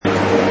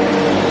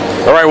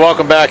All right,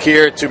 welcome back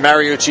here to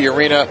Mariucci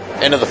Arena.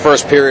 End of the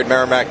first period,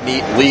 Merrimack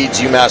leads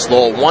UMass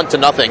Lowell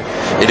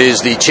 1-0. It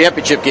is the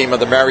championship game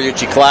of the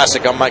Mariucci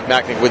Classic. I'm Mike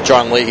Macknick with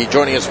John Leahy.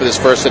 Joining us for this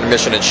first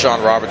intermission is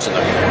Sean Robertson,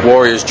 the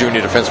Warriors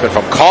junior defenseman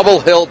from Cobble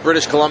Hill,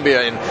 British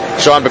Columbia.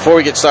 And Sean, before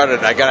we get started,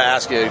 I got to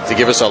ask you to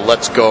give us a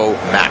 "Let's Go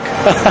Mac."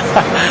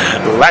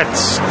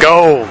 Let's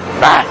go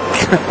Mac.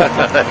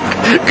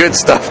 Good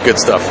stuff. Good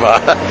stuff.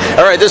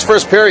 All right, this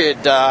first period.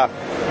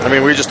 We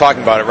were just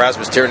talking about it.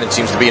 Rasmus Tiernan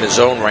seems to be in his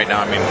zone right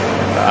now.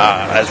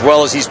 As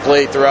well as he's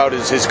played throughout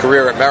his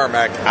career at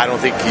Merrimack, I don't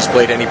think he's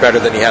played any better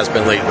than he has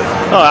been lately.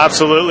 Oh,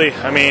 absolutely.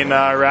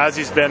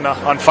 Razzy's been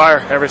on fire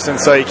ever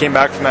since he came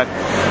back from that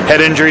head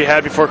injury he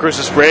had before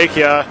Christmas break.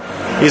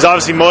 He's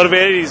obviously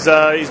motivated.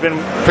 He's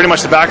been pretty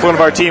much the backbone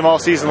of our team all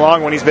season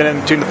long when he's been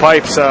in between the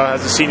pipes.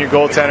 As a senior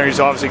goaltender, he's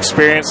obviously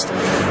experienced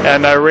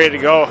and ready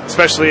to go,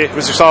 especially as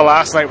we saw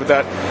last night with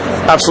that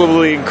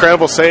absolutely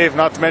incredible save,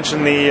 not to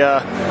mention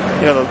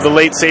the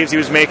late saves he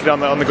was making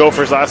on the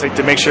Gophers last night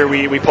to make sure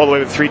we pulled away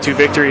with a 3-2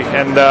 victory.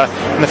 And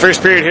in the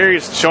first period here,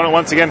 he's shown it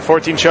once again,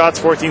 14 shots,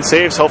 14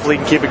 saves. Hopefully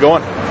he can keep it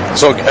going.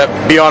 So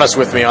be honest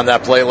with me on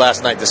that play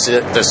last night, the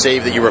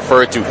save that you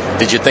referred to.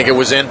 Did you think it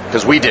was in?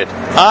 Because we did.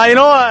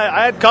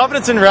 I had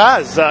confidence in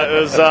Raz.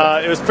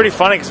 It was pretty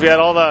funny because we had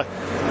all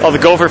the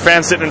Gopher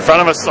fans sitting in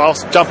front of us all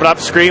jumping up,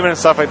 screaming and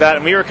stuff like that,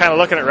 and we were kind of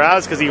looking at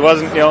Raz because he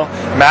wasn't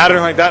mad or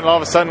anything like that, and all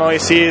of a sudden all you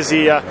see is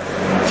he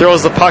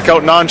throws the puck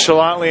out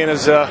nonchalantly in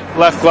his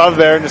left glove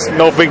there, and just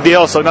no big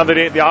deal. So another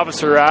day at the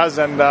office for Raz,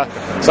 and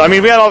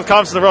we had all the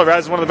confidence in the world.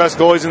 Raz is one of the best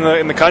goalies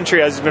in the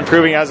country, as he's been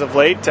proving as of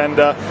late, and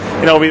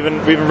we've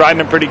been riding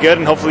him pretty good,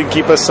 and hopefully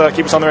keep us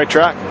on the right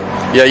track.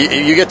 Yeah,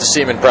 you get to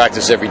see him in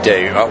practice every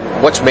day.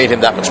 What's made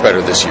him that much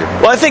better this year?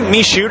 Well, I think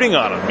me shooting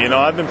on him.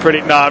 I've been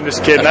pretty. No, I'm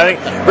just kidding. I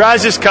think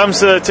Raz just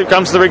comes to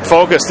the rink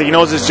focused. He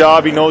knows his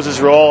job. He knows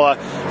his role.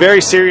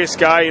 Very serious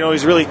guy.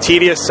 He's really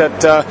tedious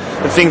at the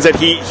things that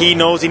he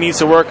knows he needs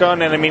to work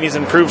on. And he's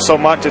improved so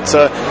much. It's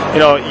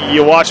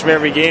you watch him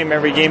every game.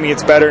 Every game he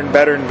gets better and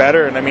better and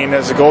better. And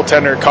as a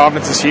goaltender,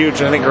 confidence is huge.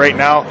 And I think right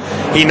now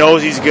he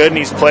knows he's good and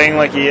he's playing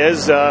like he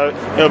is.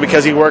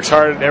 Because he works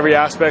hard at every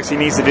aspect he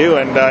needs to do,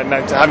 and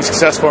having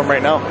success for him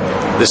right now.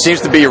 There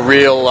seems to be a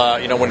real,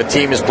 when a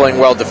team is playing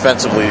well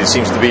defensively, there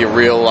seems to be a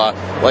real,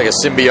 like a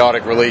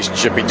symbiotic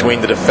relationship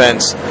between the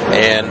defense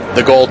and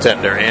the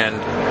goaltender,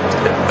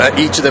 and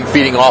each of them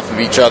feeding off of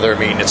each other.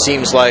 It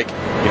seems like,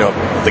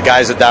 the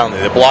guys are down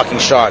there, they're blocking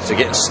shots, they're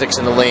getting sticks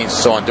in the lanes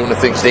and so on, doing the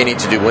things they need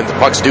to do. When the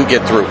pucks do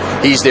get through,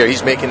 he's there,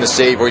 he's making the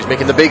save, or he's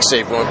making the big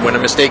save when a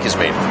mistake is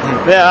made.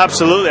 Yeah,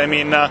 absolutely.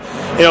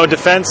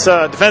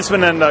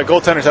 Defensemen and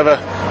goaltenders have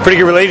a pretty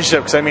good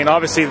relationship, because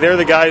obviously they're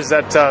the guys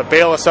that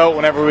bail us out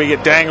whenever we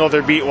get dangled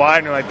or beat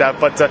wide or like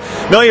that. But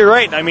no, you're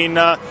right.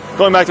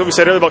 Going back to what we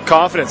said earlier about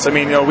confidence,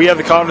 we have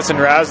the confidence in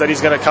Raz that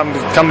he's going to come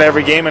to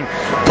every game and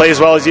play as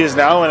well as he is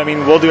now,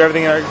 and we'll do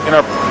everything in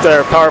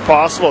our power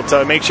possible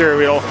to make sure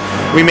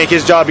we make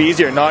his job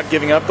easier, not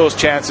giving up those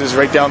chances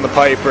right down the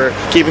pipe or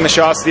keeping the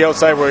shots to the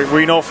outside where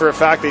we know for a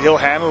fact that he'll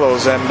handle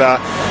those.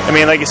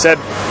 And like you said,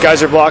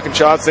 guys are blocking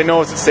shots. They know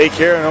what's at stake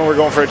here. I know we're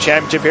going for a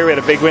championship here. We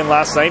had a big win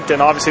last night,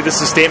 and obviously this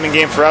is a statement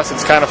game for us.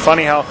 It's kind of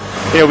funny how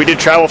we did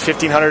travel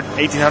 1,500,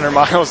 1,800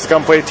 miles to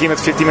come play a team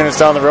that's 50 minutes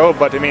down the road.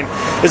 But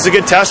it's a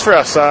good test for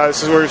us.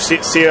 This is where we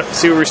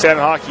see where we stand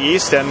in Hockey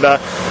East, and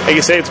like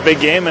you say, it's a big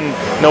game, and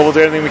we'll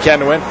do everything we can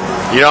to win.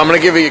 I'm going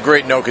to give you a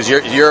great note, because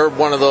you're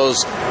one of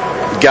those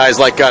guys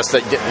like us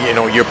that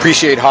you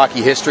appreciate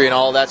hockey history and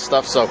all that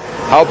stuff. So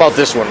how about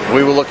this one?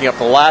 We were looking up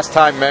the last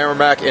time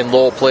Merrimack and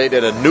Lowell played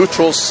at a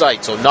neutral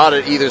site, so not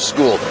at either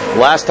school.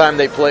 Last time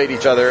they played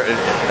each other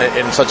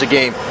in such a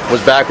game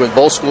was back when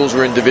both schools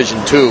were in Division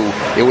II.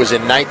 It was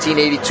in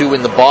 1982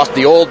 in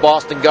the old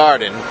Boston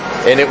Garden,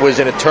 and it was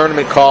in a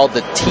tournament called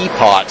the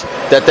Teapot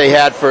that they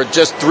had for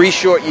just 3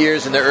 short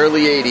years in the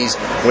early 80s.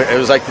 It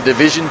was like the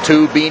Division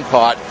II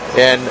Beanpot,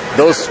 and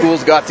those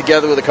schools got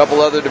together with a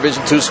couple other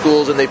Division II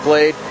schools and they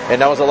played,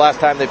 and that was the last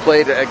time they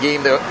played a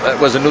game that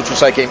was a neutral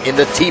site game in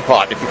the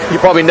Teapot. You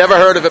probably never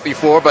heard of it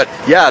before, but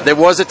yeah, there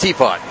was a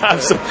Teapot.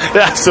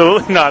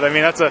 Absolutely not.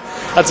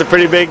 That's a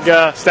pretty big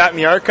stat in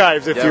the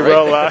archives, if you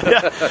will.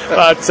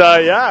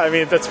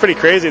 That's pretty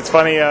crazy. It's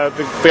funny.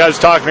 The guy was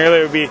talking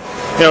earlier, it would be,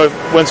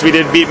 once we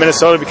did beat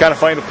Minnesota, it'd be kind of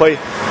funny to play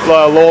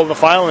Lowell in the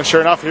final, and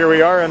sure enough, here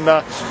we are, and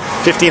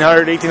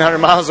 1,500, 1,800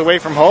 miles away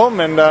from home,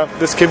 and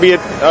this could be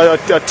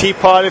a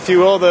teapot, if you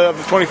will, of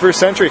the 21st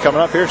century coming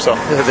up here. So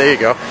there you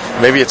go.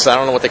 Maybe it's, I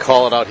don't know what they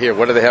call it out here.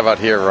 What do they have out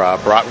here?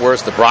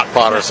 Bratwurst, the brat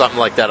pot, or something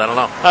like that. I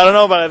don't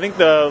know, but I think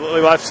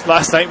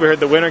last night we heard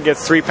the winner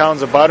gets 3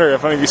 pounds of butter.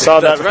 If any of you saw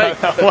that, right.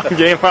 One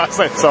game last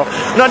night. So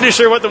I'm not too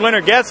sure what the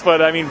winner gets, but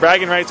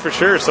bragging rights for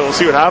sure. So we'll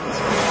see what happens.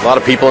 A lot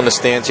of people in the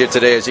stands here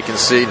today, as you can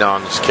see. No,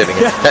 I'm just kidding.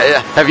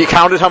 Have you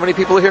counted how many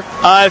people are here?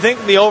 I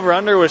think the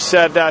over-under was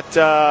set at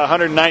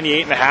 198.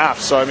 only 8.5.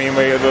 So I mean,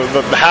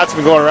 the hat's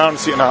been going around.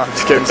 No, I'm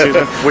just kidding,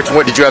 Susan. Which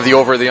one did you have, the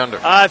over or the under?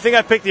 I think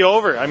I picked the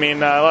over. I mean,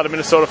 a lot of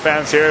Minnesota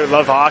fans here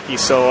love hockey,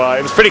 so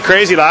it was pretty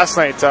crazy last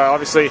night.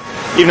 Obviously,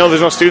 even though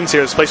there's no students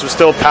here, this place was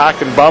still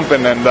packed and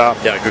bumping, and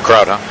yeah, good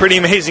crowd, huh? Pretty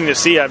amazing to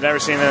see. I've never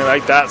seen anything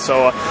like that.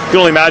 So you can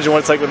only imagine what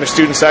it's like when the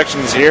student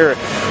section's here.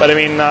 But I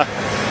mean,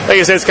 like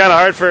I said, it's kind of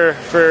hard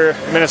for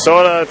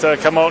Minnesota to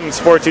come out and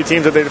support two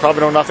teams that they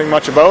probably know nothing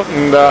much about,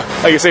 and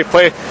like I say,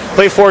 play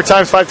 5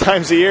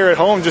 times a year at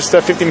home, just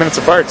 50 minutes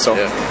apart. So,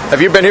 yeah.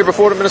 Have you been here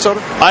before to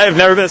Minnesota? I have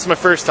never been. This is my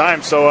first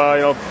time.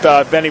 So,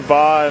 Benny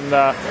Baugh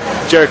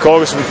and Jared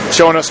Colgus have been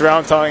showing us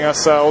around, telling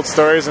us old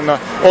stories, and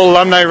old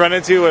alumni run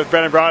into with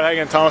Brendan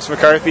Broadhagen and Thomas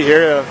McCarthy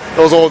here.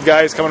 Those old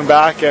guys coming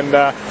back and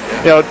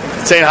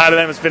saying hi to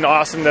them. It's been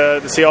awesome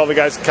to see all the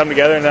guys come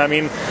together. And I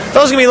mean, that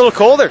was gonna be a little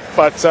colder,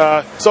 but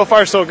so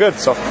far so good.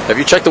 So, have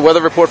you checked the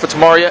weather report for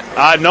tomorrow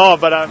yet? No,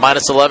 but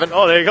minus 11.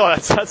 Oh, there you go.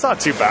 That's not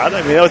too bad.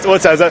 I mean,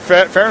 what's that? Is that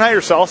Fahrenheit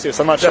or Celsius?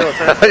 I'm not sure.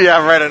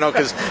 Yeah, right. I know,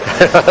 because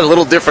a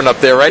little different up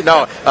there, right?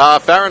 No,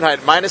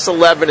 Fahrenheit minus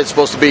 11. It's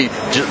supposed to be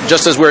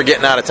just as we're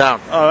getting out of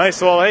town. Oh,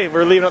 nice. Well, hey,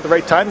 we're leaving at the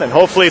right time then.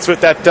 Hopefully, it's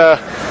with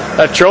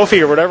that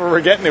trophy or whatever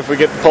we're getting if we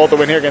get to pull out the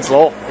win here against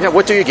Lowell. Yeah.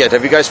 What do you get?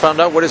 Have you guys found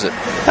out? What is it?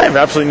 I have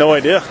absolutely no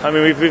idea. I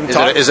mean, we've been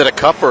talking. Is it a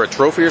cup or a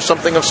trophy or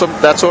something of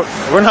that sort?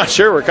 We're not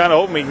sure. We're kind of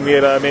hoping we can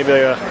get maybe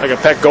like a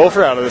pet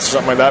gopher out of this or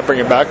something like that, bring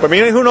it back. But I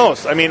mean, who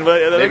knows? I mean,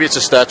 maybe it's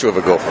a statue of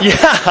a gopher. Yeah,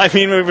 I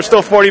mean, we're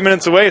still 40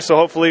 minutes away, so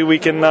hopefully we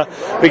can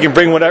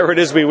bring whatever it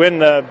is we win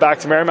back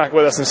to Merrimack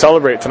with us and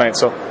celebrate tonight.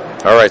 So.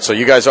 All right, so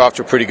you guys are off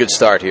to a pretty good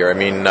start here. I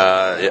mean,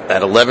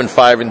 at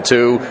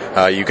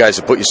 11-5-2, you guys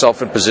have put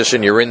yourself in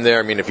position. You're in there.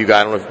 I mean, do you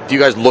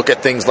guys look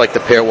at things like the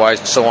pairwise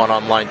and so on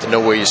online to know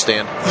where you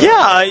stand? Yeah,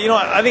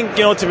 I think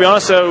to be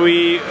honest,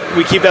 we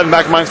keep that in the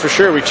back of minds for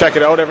sure. We check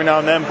it out every now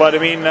and then, but I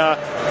mean,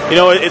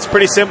 it's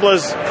pretty simple.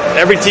 As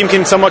every team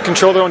can somewhat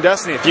control their own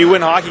destiny. If you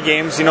win hockey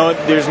games,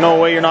 there's no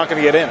way you're not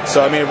going to get in.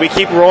 So I mean, if we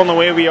keep rolling the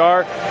way we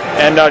are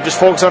and just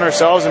focus on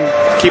ourselves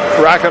and keep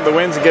racking up the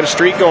wins and get a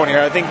streak going here,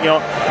 I think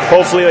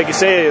hopefully, like you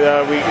say,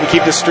 we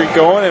keep this streak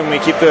going and we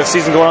keep the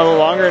season going a little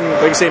longer, and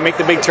like I say, make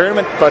the big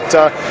tournament. But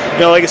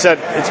like I said,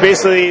 it's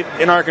basically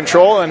in our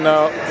control, and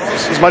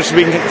as much as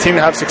we can continue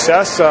to have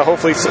success,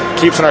 hopefully it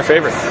keeps in our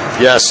favor.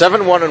 Yeah,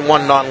 7-1-1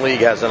 non-league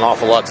has an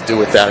awful lot to do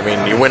with that. I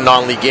mean, you win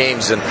non-league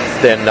games, and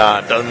then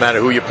doesn't matter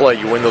who you play,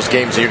 you win those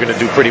games, and you're going to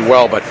do pretty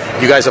well. But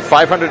you guys are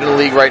 500 in the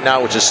league right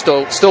now, which is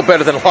still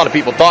better than a lot of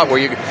people thought. Where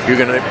you're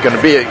going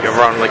to be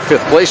around like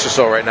 5th place or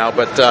so right now,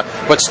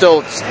 but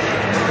still.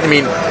 I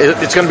mean,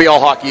 it's going to be all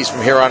Hockey East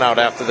from here on out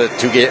after the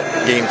 2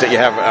 games that you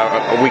have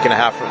a week and a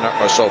half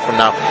or so from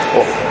now.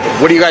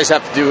 What do you guys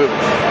have to do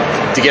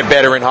to get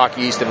better in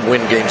Hockey East and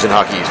win games in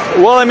Hockey East?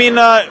 Well, I mean,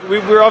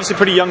 we're obviously a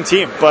pretty young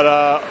team, but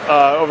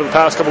over the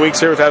past couple of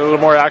weeks here, we've had a little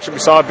more action. We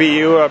saw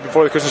BU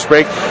before the Christmas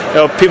break.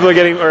 People are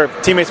getting, or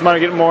teammates might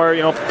get more,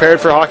 prepared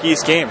for Hockey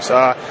East games.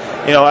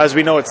 As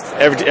we know, it's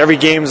every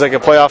game is like a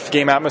playoff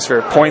game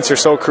atmosphere. Points are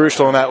so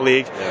crucial in that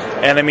league,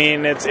 and I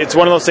mean, it's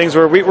one of those things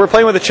where we're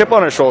playing with a chip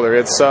on our shoulder.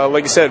 It's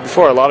like you said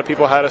before, a lot of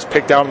people had us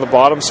picked down to the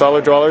bottom,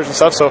 cellar dwellers and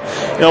stuff. So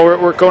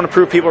we're going to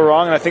prove people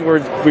wrong, and I think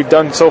we've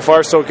done so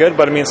far so good.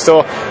 But I mean,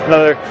 still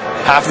another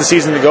half the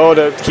season to go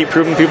to keep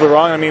proving people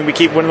wrong. I mean, we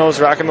keep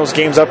racking those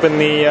games up in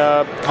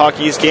the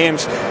Hockey East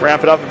games,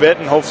 ramp it up a bit,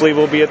 and hopefully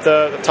we'll be at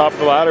the top of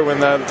the ladder when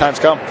the times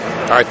come.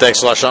 All right,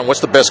 thanks a lot, Sean. What's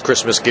the best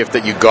Christmas gift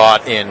that you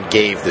got and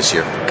gave this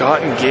year?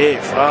 Got and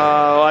gave.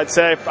 I'd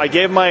say I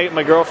gave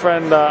my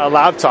girlfriend a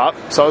laptop,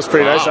 so it was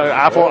pretty nice. An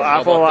Apple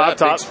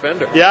laptop. Big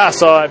spender. Yeah,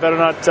 so I better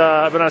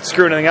not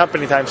screw anything up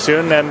anytime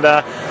soon. And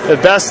the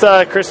best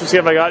Christmas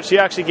gift I got, she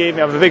actually gave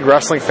me. I'm a big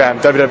wrestling fan,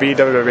 WWE,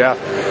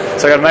 WWF.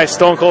 So I got a nice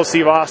Stone Cold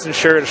Steve Austin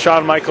shirt, a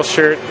Shawn Michaels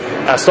shirt,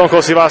 a Stone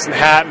Cold Steve Austin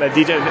hat, and a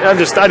DJ.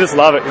 I just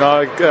love it.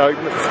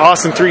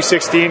 Austin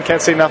 316.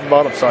 Can't say nothing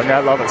about him. So I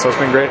love it. So it's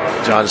been great.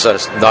 John's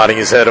nodding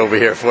his head over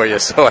here for you.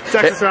 So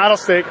Texas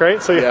rattlesnake,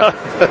 right? So yeah.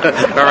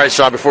 All right,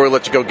 Sean. Before we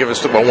let you go, give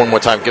us one more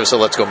time. Give us a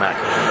 "Let's Go Mac."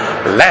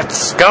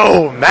 Let's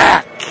go,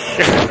 Mac.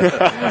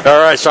 All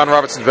right, Sean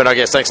Robertson's been our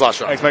guest. Thanks a lot,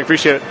 Sean. Thanks, Mike.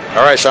 Appreciate it.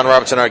 All right, Sean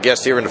Robertson, our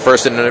guest here in the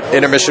first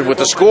intermission with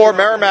the score.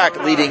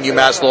 Merrimack leading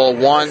UMass Lowell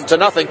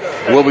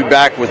 1-0. We'll be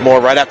back with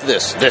more right after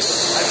this.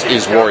 This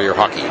is Warrior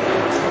Hockey.